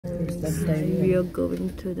We are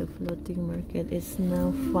going to the floating market. It's now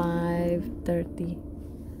 5:30.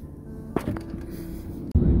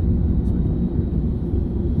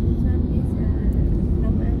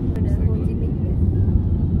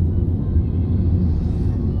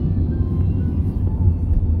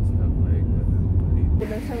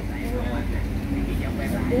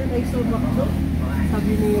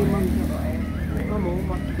 Sabi ni Ma'am mo,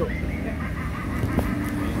 makdo.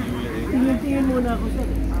 Tingin muna ako sir.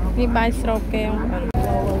 We buy stroke yung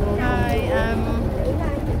Hi, I'm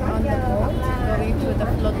on the boat going to the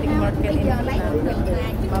floating market in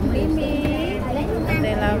Ma'am Mimi,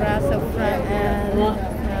 De Laura, Sofran, and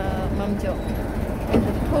Ma'am Jo. And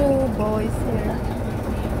the two boys here.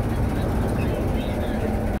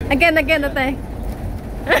 Again, ate.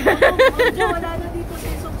 Wala na dito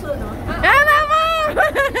sa Sukso, no?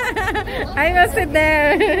 I will sit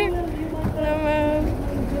there.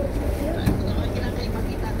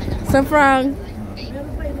 So Frank.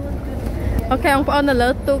 Ok, ông có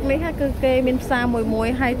lớn tuột này ha, cứ kê bên xa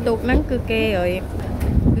mùi hai tuột nắng cứ kê rồi,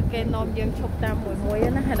 cứ kê non dương chụp ta mùi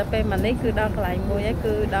á, hay là pe mà đấy cứ đo lại mùi á,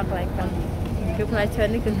 cứ đo lại còn cứ phải chơi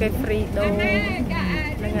này cứ kê free đô,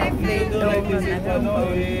 là ngày free đô rồi là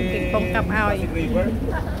cái phong cặp ao rồi.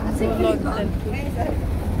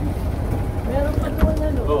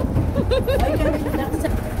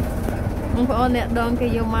 Ông còn nè đón cái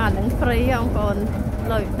vô mà đừng free ông còn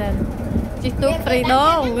lời tên chỉ tốt free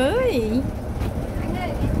đó người.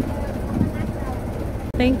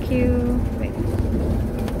 Thank you.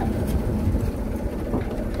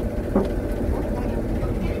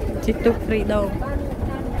 Chỉ tốt free đâu.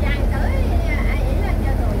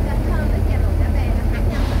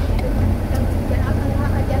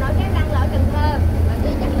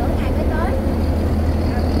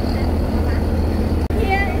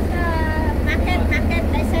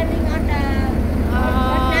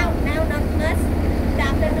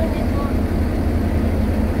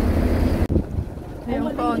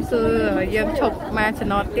 Cứ dân chụp mà cho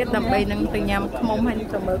nó tiết đầm bay nâng từ nhằm không hay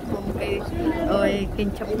cho mở không cái ơi kinh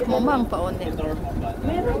chụp không bằng phone này.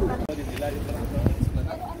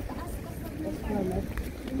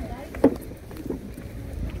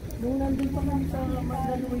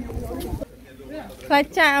 Phải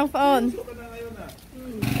chào phone.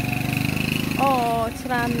 Oh,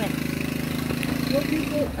 chran này.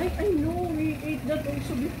 I know we ate that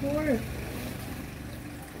also before.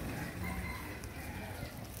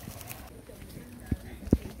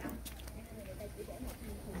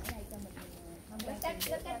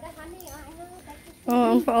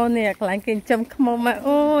 Ông phô nè, lại kinh châm không mà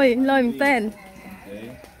ôi, lôi mình tên.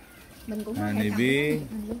 Honey bee,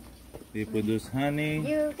 they produce honey.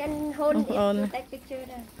 You can hold it to take picture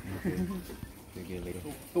there.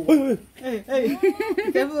 Hey,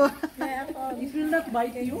 careful. It will not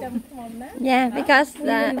bite you. Yeah, because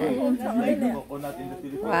the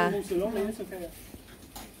Wow.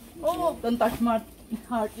 Oh, don't touch my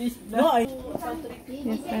heart. Is no.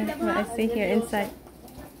 Yes, sir. I see here inside.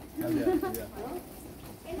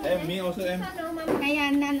 Em, me also em.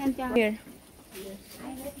 Here.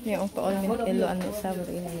 Yung ông có mình ilo ano sa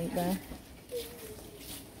bari na nila.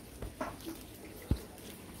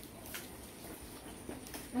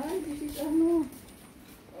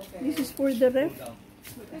 This is for the ref.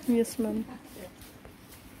 Yes, ma'am.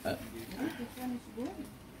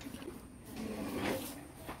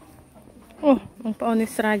 Oh, ang paon ni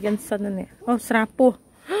Sra Jensen na niya. Oh, Sra po.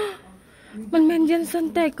 Man men Jensen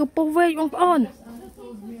te, kupaway ang paon.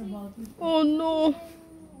 Oh no.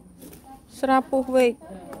 Sra po wait.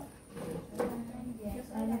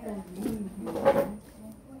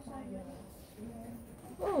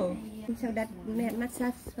 oh, so that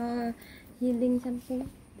massage for healing something.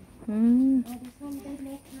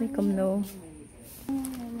 May come no.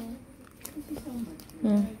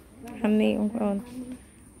 Honey ang paon.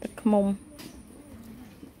 Takmom.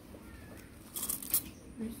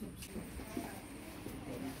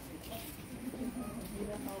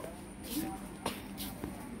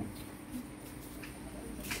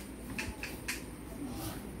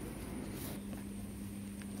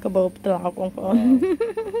 Kabaw talaga akong paon.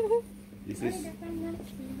 This is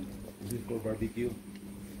for barbecue.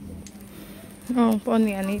 Oh, paon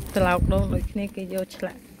ni ani talaga daw like ni kayo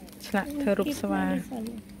chlak tharup sawa.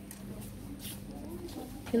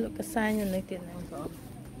 Kilo kasanya na tin ang paon.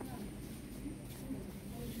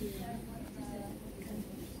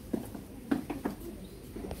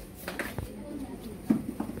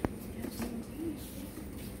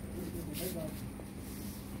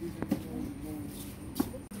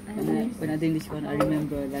 When I did this one, I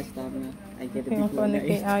remember last time I get a big Yung one. phone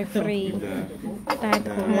kay I free. Tayo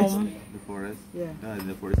ko mom. forest. Yeah. In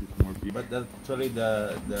the forest it's more pure. But actually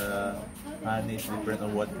the honey is different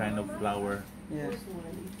on what kind of flower. Yeah.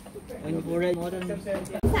 And forest modern.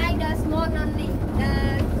 Inside the small only. The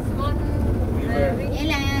small. Vậy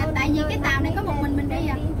là tại vì cái tàu này có một mình đi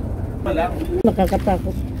à.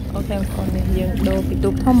 Nakakatakot. Okay, yung do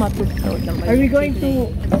pituk thoma tuto. Are we going to...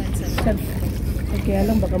 Okay,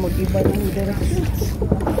 alam baka mag-iba ng direction.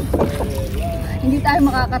 Hindi tayo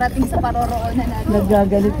makakarating sa paroroonan natin.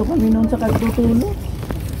 Nagagalito kami noon sa kagtutulo.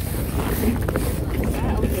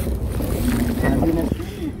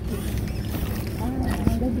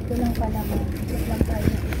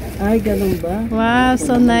 Ay, ganun ba? Wow,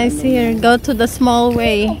 so nice here. Go to the small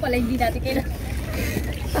way. Pala hindi natin kailangan.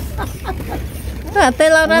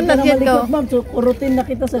 Ate Laura, na dito. Malikot, ma'am. So, routine na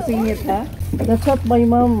kita sa singit, ha? That's what my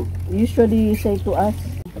mom usually say to us.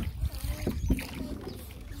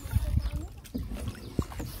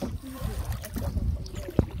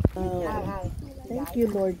 Thank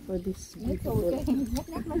you, Lord, for this beautiful,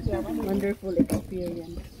 wonderful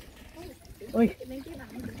experience. Oy.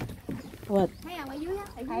 What?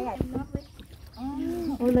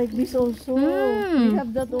 Oh, like this also. We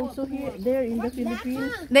have that also here, there in the Philippines.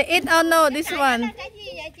 They eat, oh no, this one.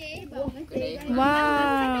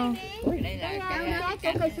 Wow.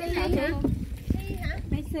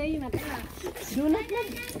 Donut lang.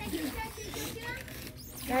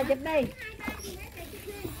 Kajap day.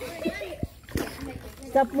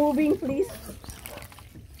 Stop moving, please.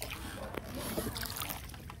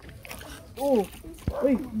 Oh,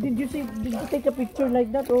 wait, did you take a picture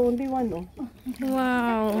like that or only one? Oh?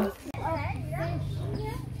 Wow.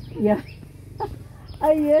 Yeah. Ah,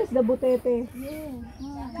 yes, the butete. That's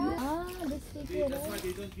why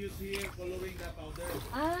they don't use here following the powder.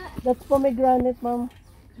 That's pomegranate, ma'am.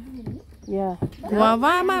 Yeah.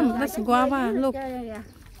 Guava, ma'am. That's guava. Look.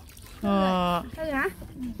 Oh.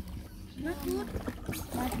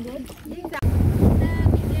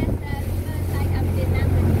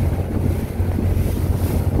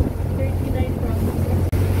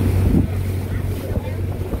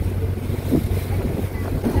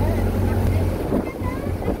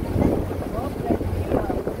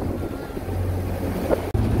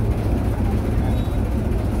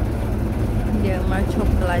 Giờ mà chụp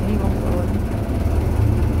lại đi bông ôn.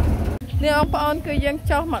 Nếu ông ôn cứ dân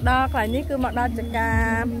cho mà đo lại như cứ mà đo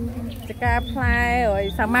chả ca play rồi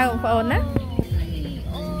sao mai ông ôn á.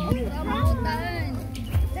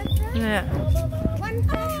 Nè.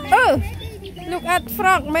 Oh, look at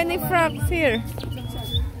frog, many frogs here.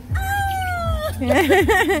 We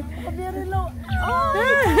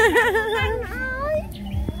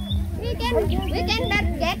can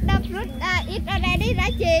get the fruit eat already đã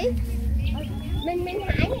chị. Mình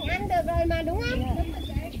hái mình ăn được rồi mà đúng không?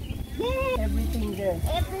 Yeah. Everything there.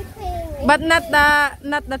 Everything. But not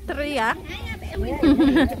the tree, ah?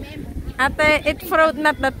 Ate, eat fruit,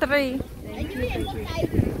 not the tree.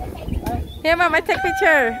 Here, mom, I take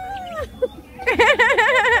picture.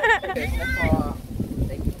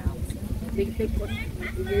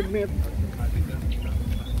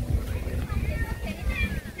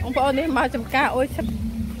 Ông bà này mà chấm cá ôi sắp.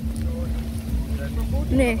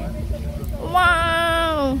 Nè.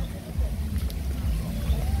 Wow.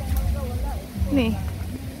 Nè.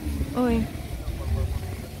 Ôi.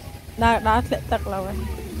 Đã sẽ tật là vậy.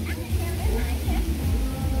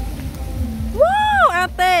 Wow,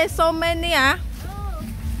 ate, so many ah.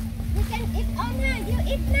 You can eat all now. You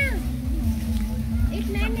eat now. Eat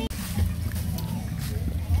many.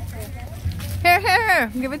 Here,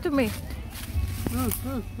 give it to me.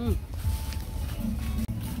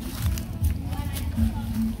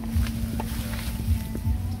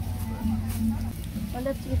 Well,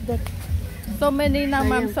 let's eat that. So many now,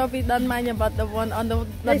 ma'am. So we don't mind about the one on the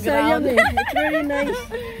It's ground. It's very nice.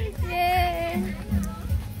 Yeah.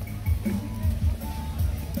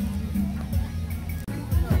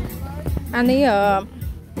 Anh ấy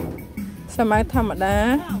sao mai thầm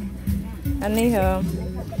đá. Anh ấy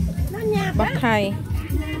bắp thầy.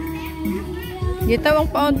 Vậy tao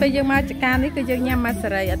bông bông bây giờ mai chả này cứ dương nhâm mà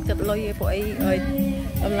sợi ít cực lôi vậy bội ơi.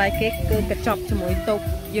 Hôm nay cái cứ cái chọc cho mũi tục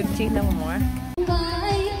dương chi đâu mà.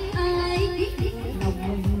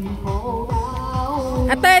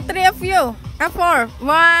 Ate, 3 of you. 4.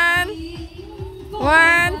 1,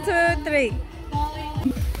 2, 3.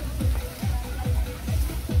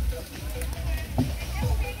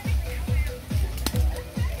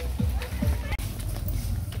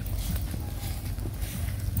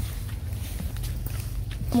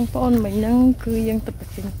 Mong phone mình nâng cứ dân tập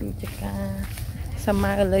trình từ chả ca sao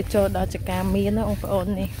mà ở lại cho đó chả ca miên đó ông phone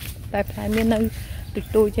này tại phải miên nơi được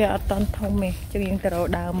tôi cho toàn thông mày cho dân tàu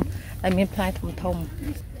đàm tại miên phải thông thông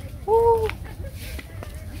ôi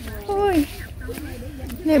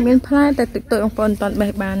này miền Phan tại tụi tôi ông còn toàn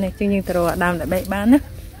bày bàn này chứ nhưng từ rồi đàm lại bày bàn á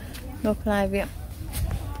đồ Phan vậy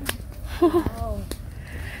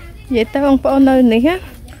vậy tao ông còn nơi này á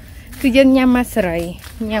cứ dân nhâm mà sợi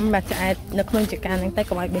nhâm mà chạy được luôn chỉ cần tay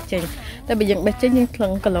của bài bê trình tay bị dựng bê trình nhưng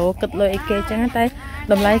lần cả lỗ cực lời kê chẳng tay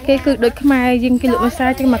đồng lại cái cứ đôi mai nhưng cái lượng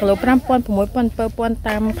sai chứ mặc lỗ pram pon của mỗi pon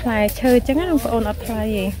tam khai chơi chẳng ông còn ở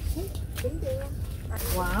khai gì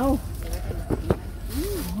Wow.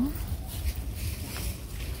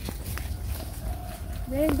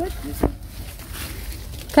 Very good.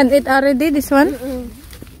 can it already this one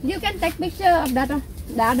You can take picture of that.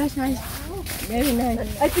 The other side. Very nice.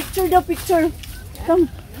 I picture the picture. Come,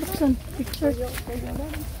 Hudson, picture.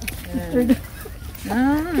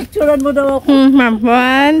 Picturean mo daw ako. ma'am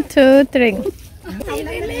 1 2 3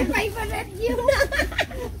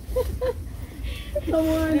 Come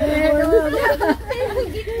on.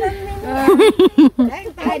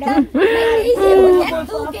 Tay đó. Lấy siêu nhặt 2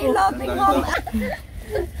 kg tiền ngon.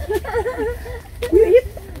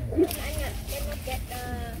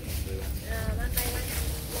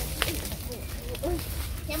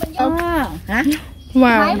 Hả?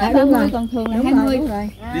 wow 30 còn thường là 20 rồi.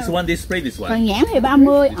 This one, they spray this one. Còn nhãn thì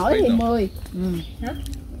 30, ổi thì 10.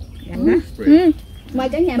 Spray. Mời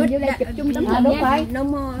cả nhà mình vô đây chụp chung tấm hình.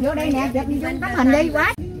 Đúng rồi. Vô đây nè, chụp chung tấm hình đi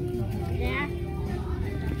quá.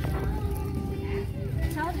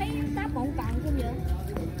 Sao thấy tóc bọn còn không vậy?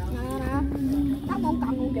 Nè, tóc bọn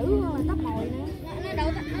còn còn dữ hơn là tóc mồi nữa. Nó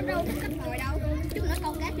đâu thích tóc mồi đâu. Chúng nó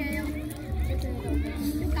câu cá chê không?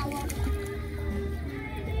 Chúng câu không?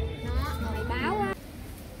 Nó mồi báo á.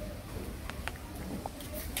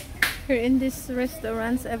 Here in this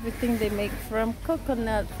restaurants, everything they make from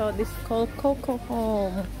coconut, so this called coco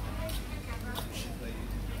home.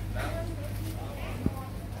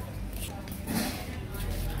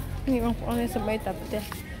 Nhưng ông có nên sớm bay tập thế,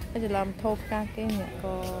 bây giờ làm thô ca cái này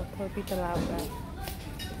có thôi bị tao làm cả,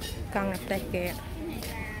 căng ở tay kẹt,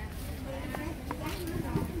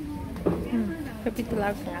 thôi bị tao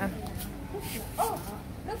làm cả.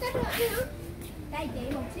 Đây chị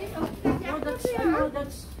một xíu nữa.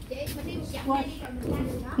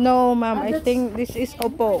 No, ma'am, I think this is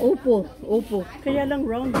Oppo. Oppo. Kaya lang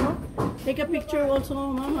round, no? Take a picture also,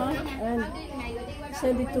 mama, and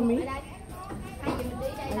send it to me.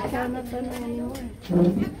 I cannot anymore.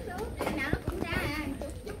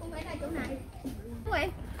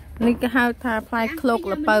 Ní cái hai thà phải cloak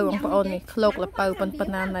là bầu ông bảo này, cloak là bầu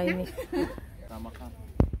bên này này.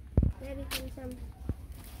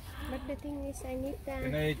 But the thing is I need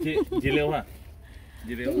Cái này chị liêu hả?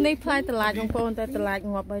 Ní phải từ lại ông bảo từ lại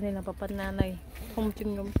ngọt bên này là bên này, không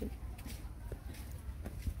chừng ngâm.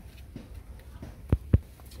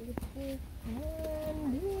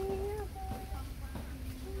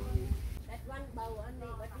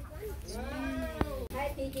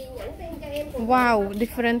 Wow,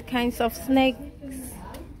 different kinds of snakes.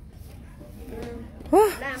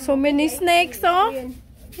 Oh, so many snakes, oh.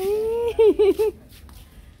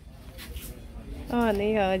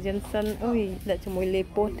 Này ở dân sân, ôi, để cho mùi lê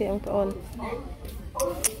bố thì ông con.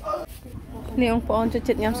 Này ông con cho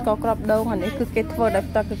chị nhắm có crop đâu, mà này cứ kết vợ đập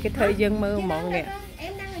ta cứ cái thời gian mơ mộng nè.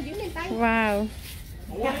 Wow.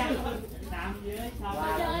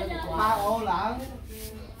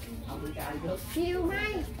 chiều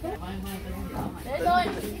mai. Để tôi.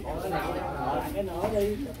 Cái nào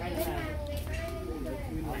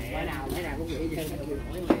cũng vậy.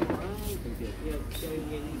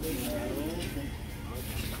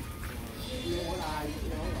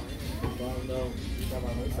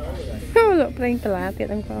 Lộ lên tờ lá tiệt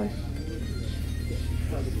ông con.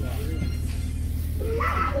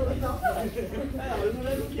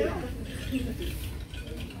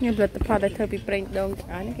 Nhưng mà tập hợp thơ bị print đông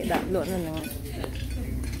cái đạn luận là nó.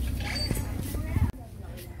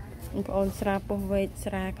 Ông con sra po vết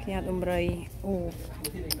sra kia đom rây.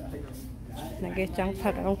 Này cái trắng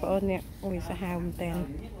thật ông con nè, ôi sao hào tên.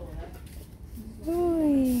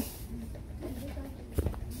 Ôi.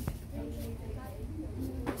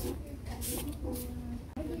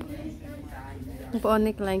 Ông con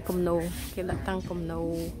này cái cầm nô, cái là tăng cầm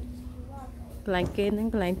nô. Cái kia nó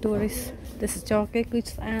cái tourist, để cho cái cứ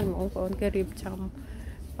ăn mà ông con cái rib trong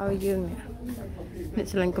bao dương nè. Để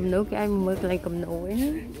cho lành cầm nô cái anh mới lành cầm nô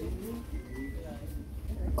ấy.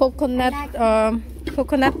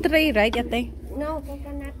 Coconut tree, right? I think. No,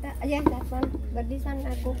 coconut. Yeah, that one. But this one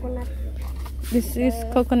is coconut. This is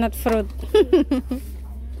coconut fruit.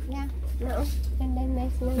 Yeah, no. And then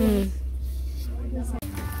next one.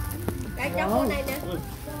 Cái trong này nè.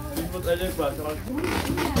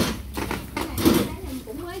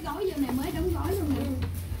 Cũng mới gói vô này, mới đóng gói luôn nè.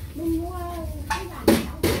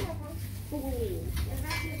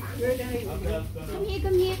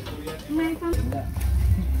 Come here. Mang con.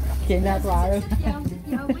 Chị ra tòa rồi.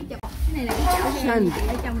 Vô mới chụp. Cái này là cái chảo cho anh,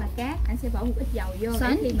 ở trong là cát, anh sẽ bỏ một ít dầu vô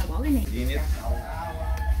để khi mà bỏ cái này.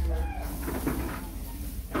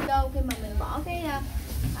 Vô khi mà mình bỏ cái hạt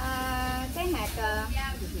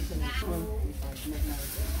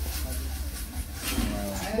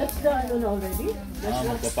That's done already.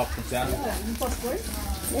 Magpapap na siya. Popcorn.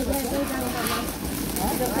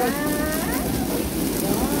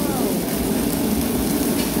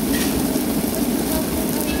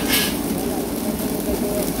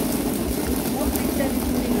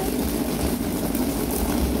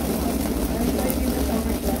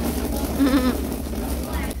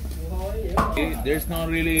 There's no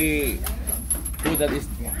really food that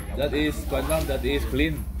is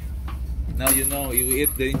clean. Now you know you eat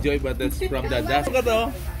the enjoy, but that's from the dust. Look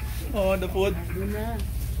at oh, the food.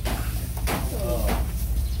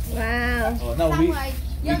 Wow. Oh, now Xong rồi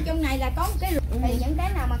vô trong này là có một cái ruột, thì những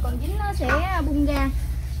cái nào mà còn dính nó sẽ bung ra.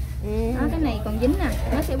 Đó, cái này còn dính nè,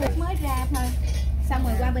 nó sẽ bung mới ra thôi. Xong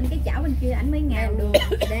rồi qua bên cái chảo bên kia ảnh mới ngào đường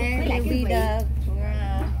với lại cái vị.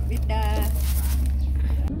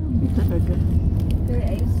 Talaga.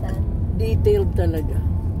 Detailed talaga.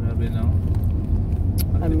 Grabe no.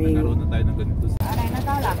 Amazing. Naroon na tayo ng ganito. Ở đây nó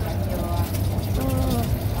có làm nhầm dừa.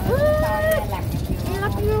 Làm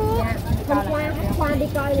nhầm dừa. Hôm qua đi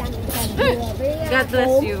coi làm nhầm dừa với God bless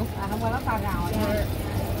you. hôm qua có coi rồi.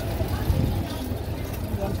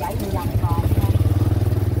 Em chảy 10 lần còn.